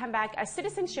when we come back, a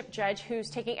citizenship judge who's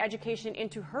taking education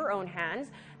into her own hands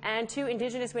and 2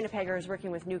 Indigenous Winnipeggers working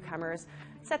with newcomers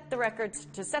set the record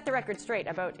straight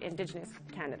about Indigenous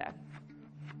Canada.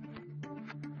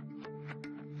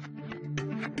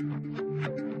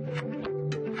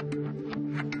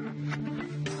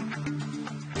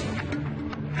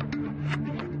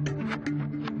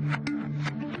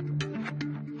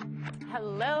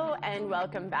 Hello and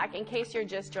welcome back. In case you're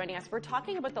just joining us, we're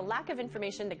talking about the lack of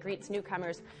information that greets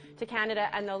newcomers to Canada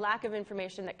and the lack of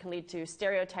information that can lead to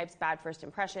stereotypes, bad first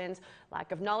impressions,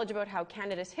 lack of knowledge about how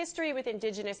Canada's history with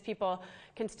Indigenous people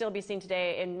can still be seen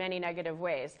today in many negative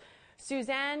ways.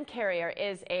 Suzanne Carrier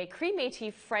is a Cree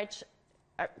Métis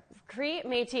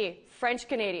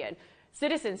French-Canadian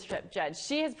citizenship judge.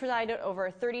 She has presided over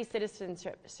 30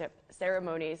 citizenship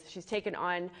ceremonies. She's taken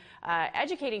on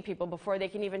educating people before they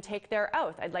can even take their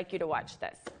oath. I'd like you to watch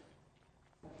this.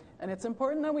 And it's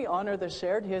important that we honor the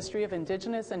shared history of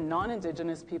Indigenous and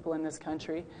non-Indigenous people in this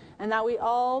country, and that we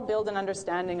all build an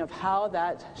understanding of how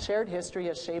that shared history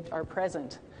has shaped our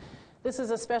present. This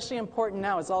is especially important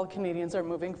now as all Canadians are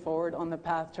moving forward on the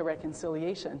path to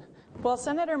reconciliation. Well,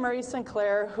 Senator Murray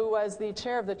Sinclair, who was the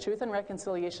chair of the Truth and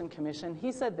Reconciliation Commission,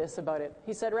 he said this about it.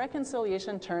 He said,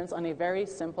 reconciliation turns on a very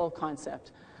simple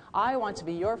concept. I want to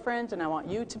be your friend, and I want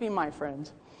you to be my friend.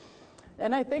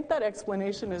 And I think that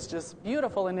explanation is just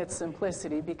beautiful in its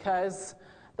simplicity, because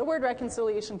the word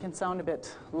reconciliation can sound a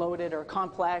bit loaded or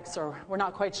complex, or we're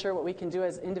not quite sure what we can do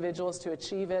as individuals to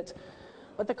achieve it.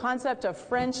 But the concept of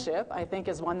friendship, I think,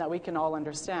 is one that we can all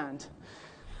understand.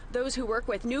 Those who work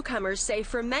with newcomers say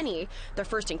for many, their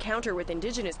first encounter with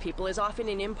Indigenous people is often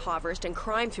in impoverished and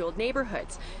crime-fueled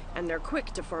neighborhoods, and they're quick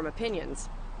to form opinions.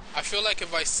 I feel like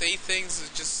if I say things,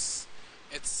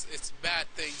 it's bad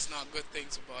things, not good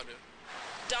things about it.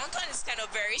 Downtown is kind of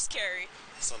very scary.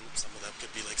 Some of them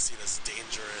could be like seen as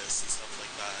dangerous and stuff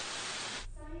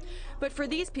like that. But for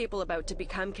these people about to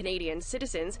become Canadian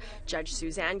citizens, Judge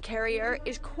Suzanne Carrier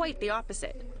is quite the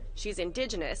opposite. She's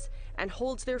Indigenous and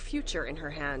holds their future in her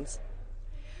hands.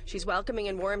 She's welcoming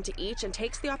and warm to each and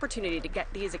takes the opportunity to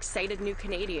get these excited new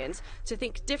Canadians to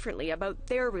think differently about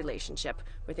their relationship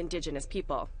with Indigenous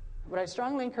people. But I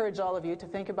strongly encourage all of you to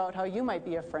think about how you might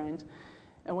be a friend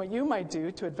and what you might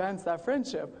do to advance that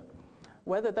friendship,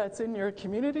 whether that's in your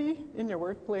community, in your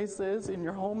workplaces, in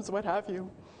your homes, what have you.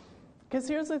 Because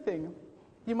here's the thing,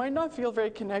 you might not feel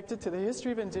very connected to the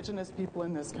history of Indigenous people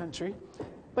in this country,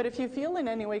 but if you feel in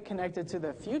any way connected to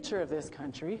the future of this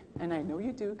country, and I know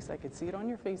you do because I could see it on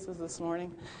your faces this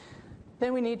morning,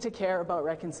 then we need to care about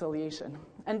reconciliation.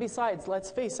 And besides, let's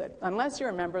face it, unless you're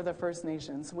a member of the First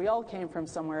Nations, we all came from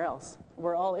somewhere else.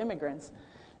 We're all immigrants.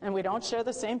 And we don't share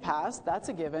the same past, that's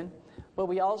a given, but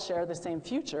we all share the same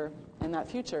future, and that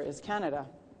future is Canada.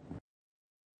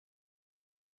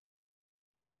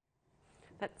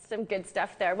 That's some good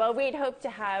stuff there. Well, we'd hoped to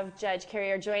have Judge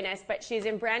Carrier join us, but she's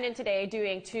in Brandon today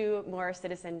doing 2 more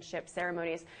citizenship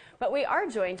ceremonies. But we are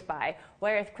joined by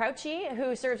Wyeth Crouchy,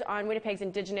 who serves on Winnipeg's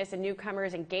Indigenous and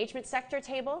Newcomers Engagement Sector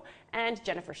table, and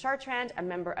Jennifer Chartrand, a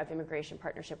member of Immigration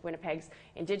Partnership Winnipeg's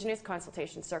Indigenous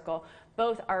Consultation Circle.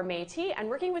 Both are Métis and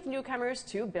working with newcomers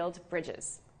to build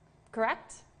bridges.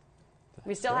 Correct?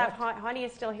 We still have, Hani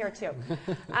is still here too.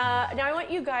 Now I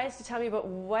want you guys to tell me about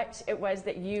what it was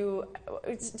that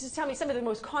just tell me some of the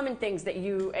most common things that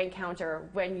you encounter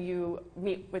when you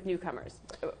meet with newcomers,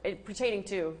 pertaining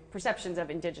to perceptions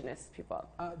of Indigenous people.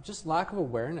 Just lack of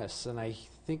awareness, and I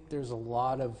think there's a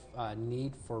lot of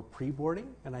need for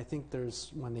pre-boarding, and I think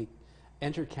when they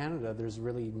enter Canada, there's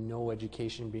really no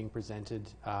education being presented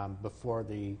before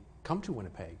they come to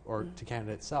Winnipeg or to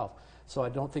Canada itself. So I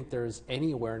don't think there's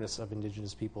any awareness of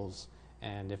Indigenous peoples,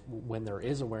 and when there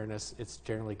is awareness, it's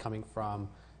generally coming from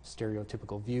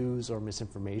stereotypical views or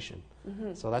misinformation.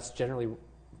 So that's generally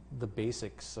the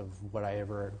basics of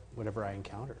whatever I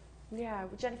encounter. Yeah,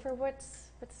 Jennifer, what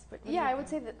yeah, I would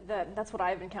say that's what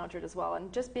I've encountered as well,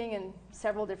 and just being in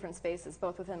several different spaces,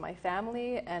 both within my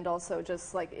family and also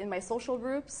just like in my social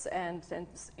groups and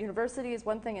university is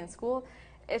one thing, in school.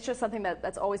 It's just something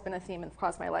that's always been a theme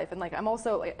across my life. And like I'm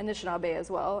also Anishinaabe as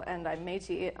well, and I'm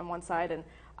Métis on one side, and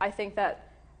I think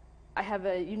that I have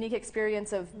a unique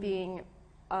experience of being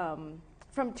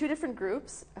from 2 different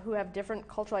groups who have different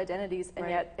cultural identities, and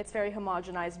yet it's very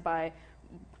homogenized by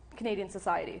Canadian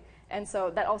society. And so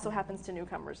that also happens to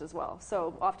newcomers as well.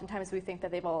 So oftentimes we think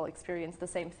that they've all experienced the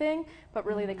same thing, but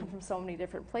really they come from so many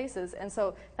different places. And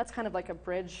so that's kind of like a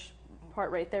bridge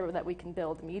part right there that we can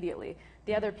build immediately.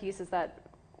 The other piece is that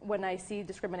when I see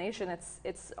discrimination,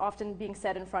 it's often being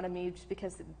said in front of me just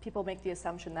because people make the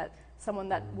assumption that someone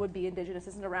that would be Indigenous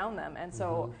isn't around them, and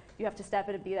so you have to step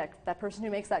in and be that person who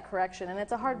makes that correction, and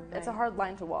it's a hard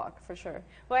line to walk, for sure.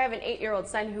 Well, I have an 8-year-old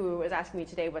son who was asking me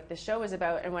today what this show was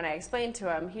about, and when I explained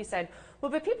to him, he said,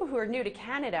 well, but people who are new to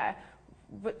Canada,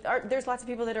 there's lots of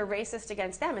people that are racist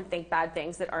against them and think bad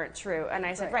things that aren't true. And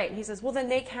I said, right. And he says, well, then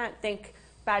they can't think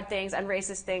bad things and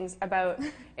racist things about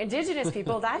Indigenous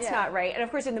people. That's not right. And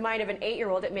of course, in the mind of an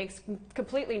 8-year-old, it makes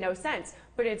completely no sense,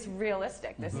 but it's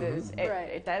realistic. This is,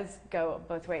 it does go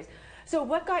both ways. So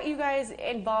what got you guys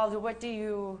involved? What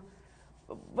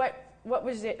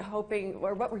was it hoping,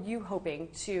 or what were you hoping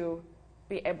to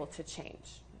be able to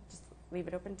change? Just leave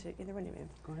it open to either one of you.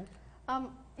 Go ahead.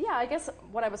 Yeah, I guess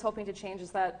what I was hoping to change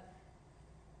is that,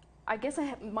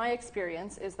 my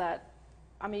experience is that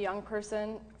I'm a young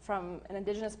person from an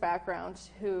Indigenous background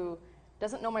who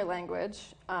doesn't know my language,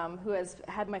 who has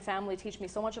had my family teach me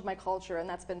so much of my culture, and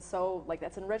that's been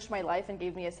that's enriched my life and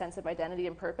gave me a sense of identity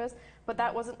and purpose, but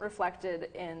that wasn't reflected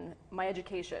in my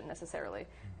education necessarily.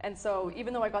 And so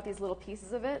even though I got these little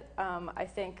pieces of it, I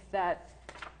think that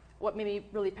what made me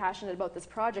really passionate about this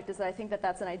project is that I think that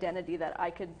that's an identity that I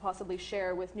could possibly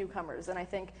share with newcomers, and I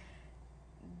think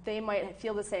they might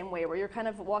feel the same way, where you're kind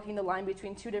of walking the line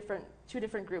between two different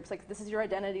groups. Like, this is your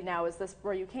identity now, is this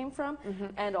where you came from,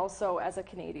 and also as a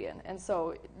Canadian. And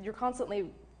so you're constantly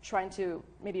trying to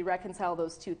maybe reconcile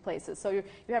those two places. So you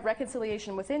have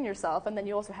reconciliation within yourself, and then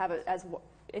you also have it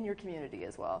in your community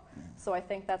as well. So I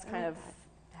think that's kind of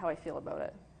how I feel about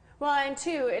it. Well, and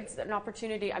two, it's an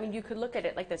opportunity. I mean, you could look at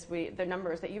it like this. The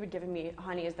numbers that you had given me,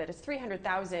 Hani, is that it's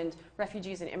 300,000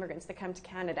 refugees and immigrants that come to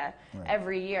Canada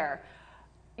every year.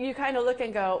 You kind of look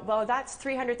and go, well, that's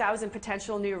 300,000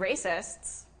 potential new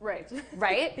racists. Right.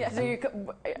 Right? Yeah. So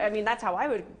I mean, that's how I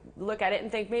would look at it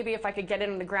and think maybe if I could get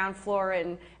in on the ground floor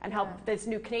and help this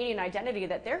new Canadian identity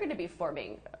that they're going to be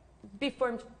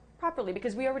formed properly,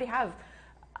 because we already have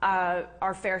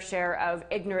our fair share of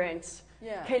ignorant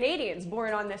Canadians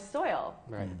born on this soil.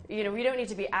 Right. You know, we don't need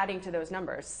to be adding to those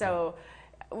numbers. So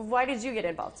why did you get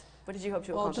involved? What did you hope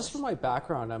to accomplish? Well, just from my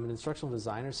background, I'm an instructional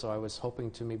designer, so I was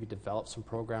hoping to maybe develop some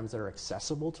programs that are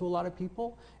accessible to a lot of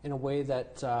people in a way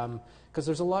that, because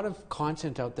there's a lot of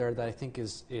content out there that I think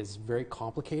is very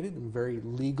complicated and very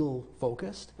legal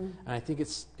focused, and I think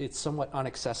it's somewhat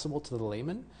inaccessible to the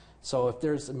layman. So if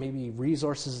there's maybe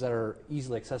resources that are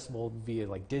easily accessible via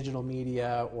like digital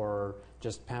media or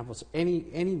just pamphlets,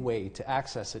 any way to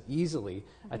access it easily,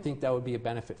 I think that would be a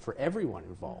benefit for everyone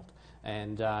involved.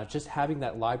 And just having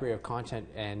that library of content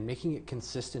and making it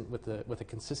consistent with a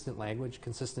consistent language,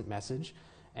 consistent message,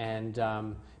 and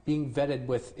being vetted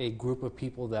with a group of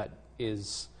people that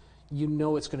is, you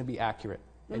know, it's going to be accurate,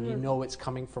 and you know it's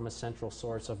coming from a central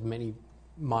source of many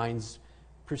minds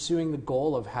pursuing the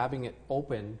goal of having it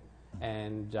open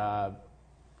and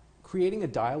creating a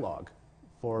dialogue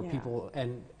for people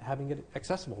and having it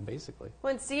accessible, basically.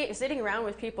 Well, and sitting around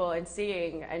with people and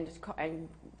seeing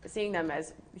seeing them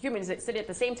as humans that sit at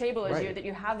the same table as you, that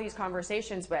you have these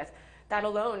conversations with, that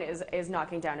alone is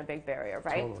knocking down a big barrier,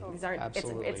 right? Totally. These aren't,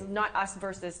 Absolutely. It's not us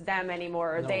versus them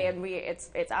anymore, or they and we,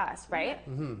 it's us, right?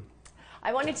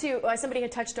 I wanted to, somebody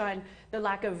had touched on the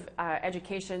lack of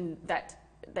education that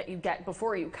you get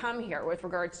before you come here with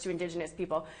regards to Indigenous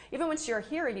people. Even once you're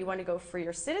here and you want to go for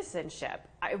your citizenship,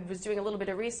 I was doing a little bit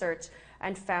of research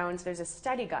and found there's a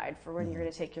study guide for when you're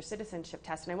going to take your citizenship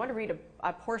test. And I want to read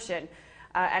a portion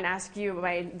and ask you,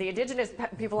 the Indigenous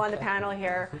people on the panel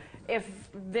here, if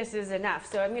this is enough.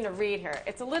 So I'm going to read here.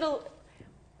 It's a little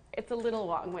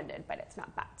long-winded, but it's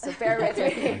not bad, so bear with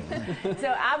me.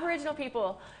 So Aboriginal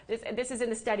people, this is in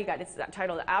the study guide. It's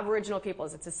titled Aboriginal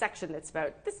Peoples. It's a section that's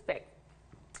about this big.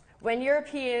 When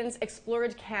Europeans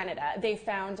explored Canada, they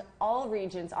found all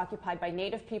regions occupied by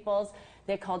native peoples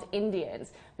they called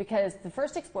Indians, because the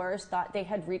first explorers thought they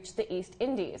had reached the East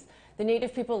Indies. The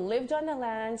native people lived on the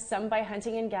land, some by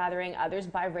hunting and gathering, others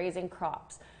by raising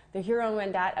crops. The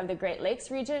Huron-Wendat of the Great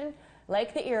Lakes region,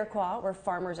 like the Iroquois, were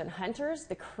farmers and hunters.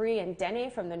 The Cree and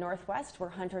Dene from the northwest were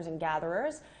hunters and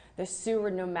gatherers. The Sioux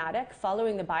were nomadic,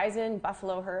 following the bison,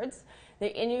 buffalo herds.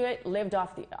 The Inuit lived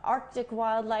off the Arctic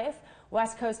wildlife.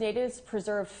 West Coast natives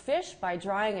preserved fish by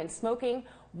drying and smoking.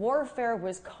 Warfare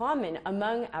was common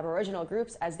among Aboriginal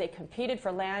groups as they competed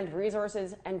for land,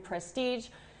 resources, and prestige.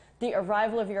 The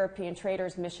arrival of European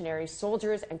traders, missionaries,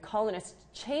 soldiers, and colonists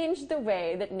changed the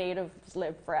way that natives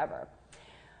lived forever.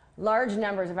 Large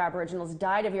numbers of Aboriginals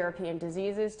died of European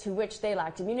diseases to which they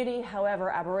lacked immunity. However,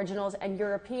 Aboriginals and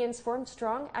Europeans formed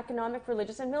strong economic,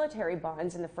 religious, and military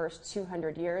bonds in the first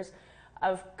 200 years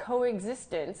of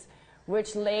coexistence,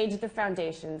 which laid the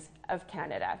foundations of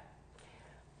Canada.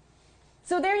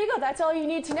 So there you go. That's all you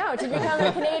need to know to become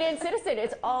a Canadian citizen.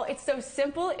 It's so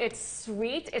simple. It's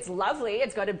sweet. It's lovely.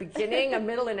 It's got a beginning, a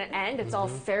middle, and an end. It's all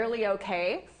fairly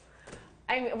okay.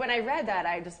 When I read that,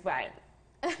 I just went.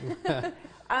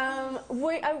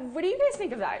 What do you guys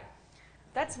think of that?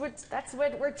 That's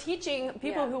what we're teaching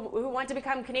people who want to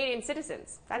become Canadian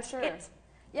citizens. That's it.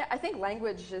 Yeah, I think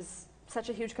language is such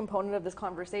a huge component of this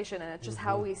conversation, and it's just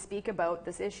how we speak about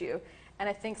this issue. And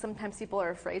I think sometimes people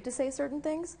are afraid to say certain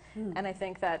things, and I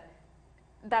think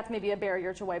that's maybe a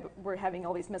barrier to why we're having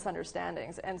all these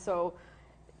misunderstandings. And so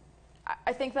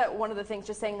I think that one of the things,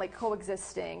 just saying like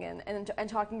coexisting and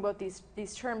talking about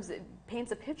these terms, it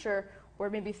paints a picture where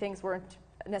maybe things weren't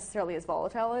necessarily as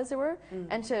volatile as they were,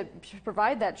 and to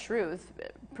provide that truth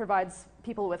provides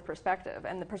people with perspective,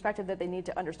 and the perspective that they need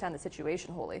to understand the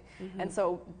situation wholly. And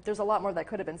so there's a lot more that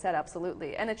could have been said,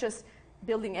 absolutely. And it's just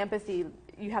building empathy.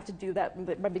 You have to do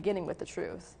that by beginning with the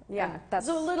truth. Yeah, and that's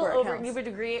so a little you would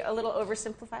agree, a little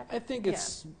oversimplified? I think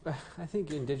it's, I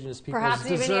think Indigenous people perhaps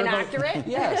even inaccurate?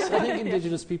 Yes, I think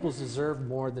Indigenous peoples deserve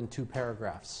more than 2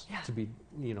 paragraphs to be,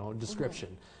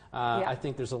 description. I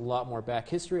think there's a lot more back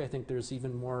history. I think there's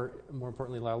even more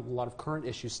importantly, a lot of current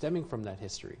issues stemming from that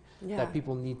history that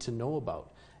people need to know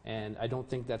about. And I don't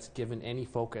think that's given any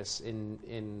focus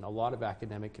in a lot of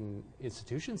academic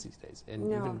institutions these days. And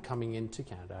even coming into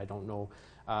Canada, I don't know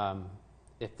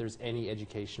if there's any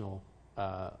educational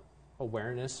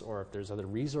awareness, or if there's other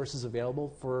resources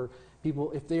available for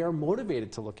people, if they are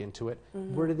motivated to look into it,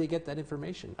 where do they get that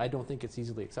information? I don't think it's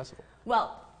easily accessible.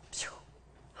 Well,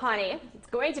 honey, it's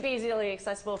going to be easily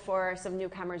accessible for some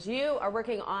newcomers. You are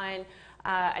working on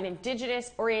an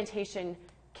Indigenous orientation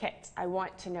kit. I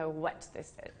want to know what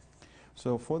this is.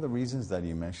 So for the reasons that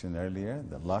you mentioned earlier,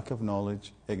 the lack of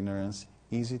knowledge, ignorance,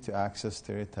 easy to access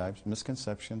stereotypes,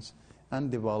 misconceptions,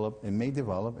 and it may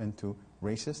develop into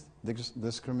racist,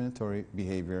 discriminatory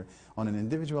behavior on an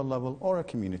individual level or a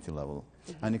community level,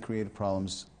 and it created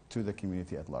problems to the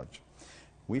community at large.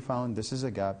 We found this is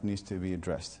a gap needs to be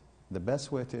addressed. The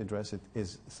best way to address it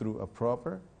is through a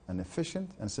proper and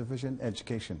efficient and sufficient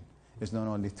education. It's not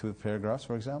only 2 paragraphs,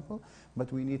 for example,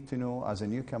 but we need to know, as a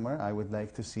newcomer, I would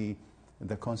like to see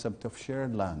the concept of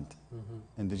shared land.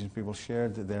 Indigenous people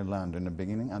shared their land in the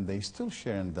beginning, and they still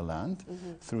share the land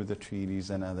through the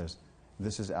treaties and others.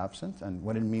 This is absent, and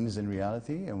what it means in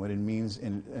reality and what it means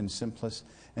in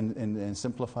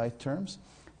simplified terms.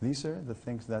 These are the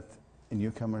things that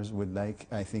newcomers would like,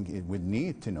 I think it would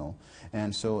need to know.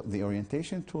 And so the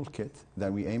orientation toolkit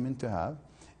that we aim to have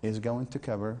is going to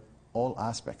cover all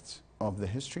aspects of the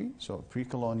history, so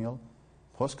pre-colonial,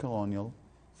 post-colonial,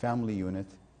 family unit,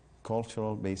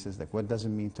 cultural basis, like what does it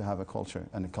mean to have a culture,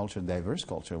 and a culture, diverse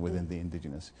culture within the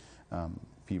Indigenous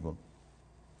people.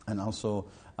 And also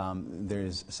there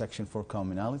is a section for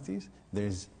commonalities, there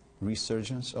is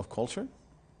resurgence of culture,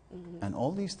 and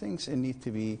all these things need to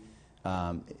be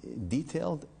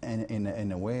detailed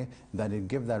in a way that it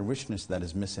gives that richness that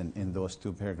is missing in those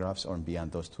 2 paragraphs or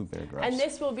beyond those 2 paragraphs. And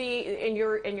this will be, in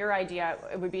your idea,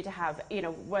 it would be to have, you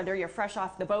know, whether you're fresh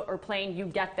off the boat or plane, you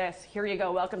get this, here you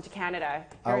go, welcome to Canada.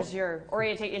 Here's your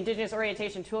Indigenous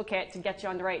orientation toolkit to get you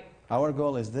on the right. Our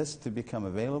goal is this to become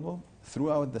available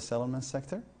throughout the settlement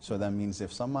sector. So that means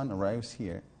if someone arrives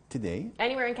here today.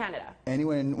 Anywhere in Canada?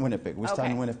 Anywhere in Winnipeg. We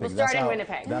start in Winnipeg. We'll start in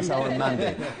Winnipeg. That's our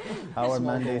mandate. Our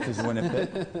mandate is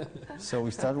Winnipeg. So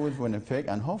we start with Winnipeg,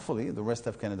 and hopefully the rest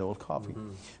of Canada will copy.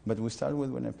 But we start with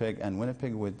Winnipeg, and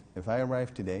Winnipeg would, if I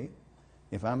arrive today,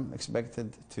 if I'm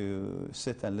expected to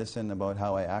sit and listen about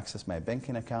how I access my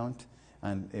banking account,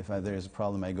 and if there is a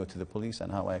problem, I go to the police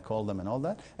and how I call them and all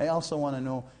that. I also want to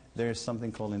know there's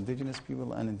something called Indigenous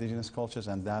people and Indigenous cultures,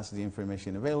 and that's the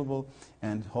information available.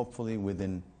 And hopefully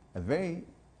within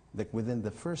within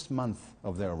the first month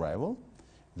of their arrival,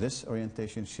 this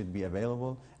orientation should be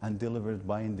available and delivered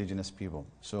by Indigenous people.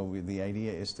 So the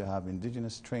idea is to have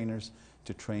Indigenous trainers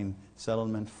to train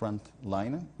settlement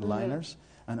liners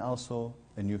and also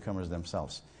the newcomers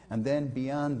themselves. And then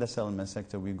beyond the settlement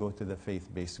sector, we go to the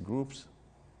faith-based groups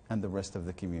and the rest of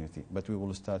the community. But we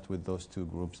will start with those 2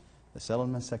 groups, the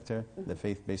settlement sector, the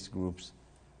faith-based groups,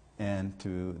 and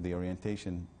to the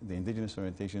orientation, the Indigenous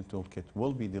orientation toolkit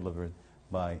will be delivered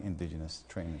by Indigenous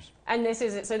trainers. And this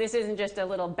isn't just a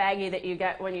little baggie that you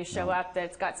get when you show up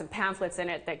that's got some pamphlets in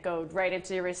it that go right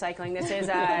into your recycling.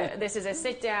 This is a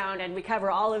sit down, and we cover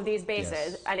all of these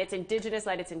bases, and it's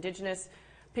Indigenous-led, it's Indigenous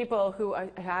people who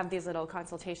have these little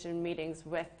consultation meetings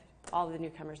with all of the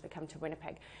newcomers that come to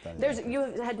Winnipeg.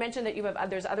 You had mentioned that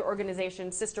there's other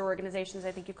organizations, sister organizations,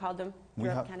 I think you called them,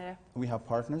 throughout Canada. We have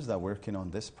partners that are working on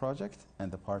this project,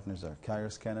 and the partners are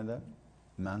Kairos Canada,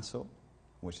 MANSO,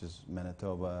 which is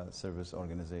Manitoba Service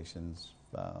Organizations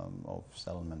of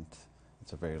Settlement.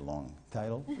 It's a very long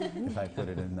title, if I put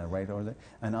it in the right order.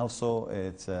 And also,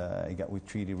 it's with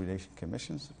Treaty Relation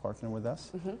Commissions to partner with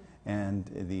us, and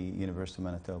the University of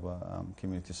Manitoba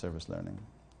Community Service Learning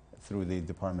through the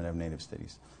Department of Native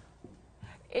Studies.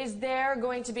 Is there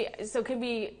going to be, so can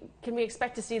we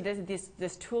expect to see this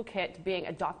toolkit being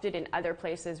adopted in other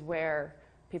places where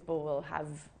people will have,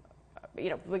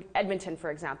 like Edmonton, for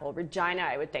example, Regina,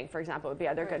 I would think, for example, would be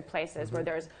other good places where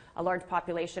there's a large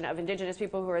population of Indigenous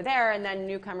people who are there, and then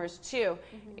newcomers too.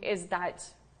 Is that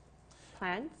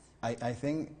planned? I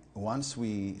think once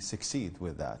we succeed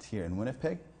with that here in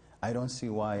Winnipeg, I don't see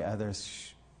why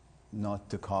others not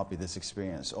to copy this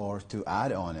experience or to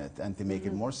add on it and to make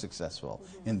it more successful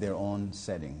in their own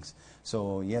settings.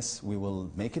 So yes, we will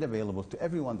make it available to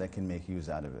everyone that can make use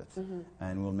out of it,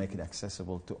 and we'll make it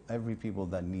accessible to every people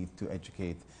that need to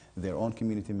educate their own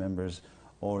community members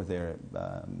or their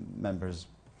members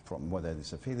from whether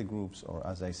it's faith groups or,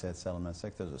 as I said, settlement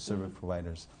sectors or service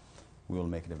providers. We will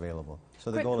make it available. So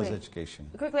the goal is education.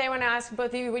 Quickly, I want to ask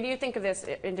both of you, what do you think of this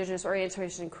Indigenous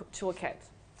orientation toolkit?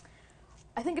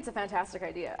 I think it's a fantastic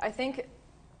idea. I think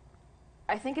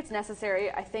it's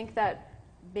necessary. I think that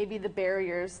maybe the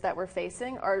barriers that we're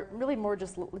facing are really more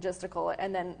just logistical,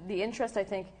 and then the interest, I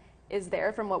think, is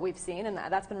there from what we've seen, and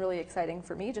that's been really exciting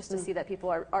for me, just to see that people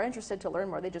are interested to learn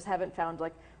more. They just haven't found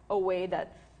like a way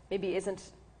that maybe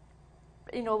isn't,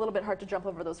 you know, a little bit hard to jump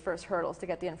over those first hurdles to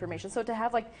get the information. So to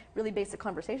have like really basic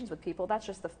conversations with people, that's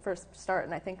just the first start,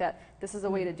 and I think that this is a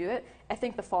way to do it. I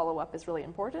think the follow-up is really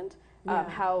important.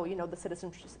 How, you know, the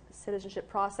citizenship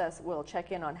process will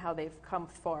check in on how they've come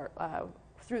far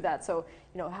through that. So,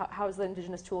 you know, how is the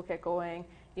Indigenous toolkit going,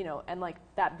 you know, and like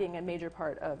that being a major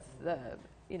part of the,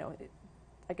 you know,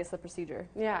 I guess the procedure.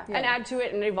 Yeah, and add to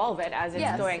it and evolve it as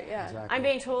it's going. Yeah. Exactly. I'm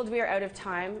being told we are out of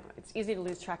time. It's easy to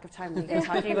lose track of time when you're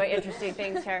talking about interesting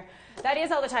things here. That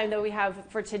is all the time that we have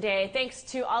for today. Thanks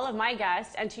to all of my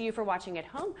guests and to you for watching at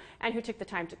home and who took the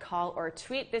time to call or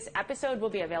tweet. This episode will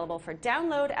be available for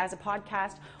download as a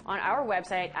podcast on our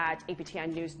website at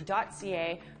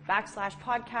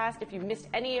aptnnews.ca/podcast. If you missed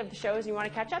any of the shows and you want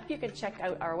to catch up, you can check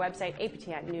out our website,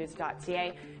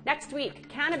 aptnnews.ca. Next week,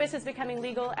 cannabis is becoming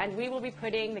legal, and we will be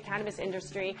putting the cannabis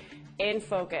industry in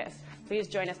focus. Please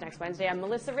join us next Wednesday. I'm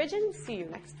Melissa Ridgen. See you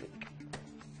next week.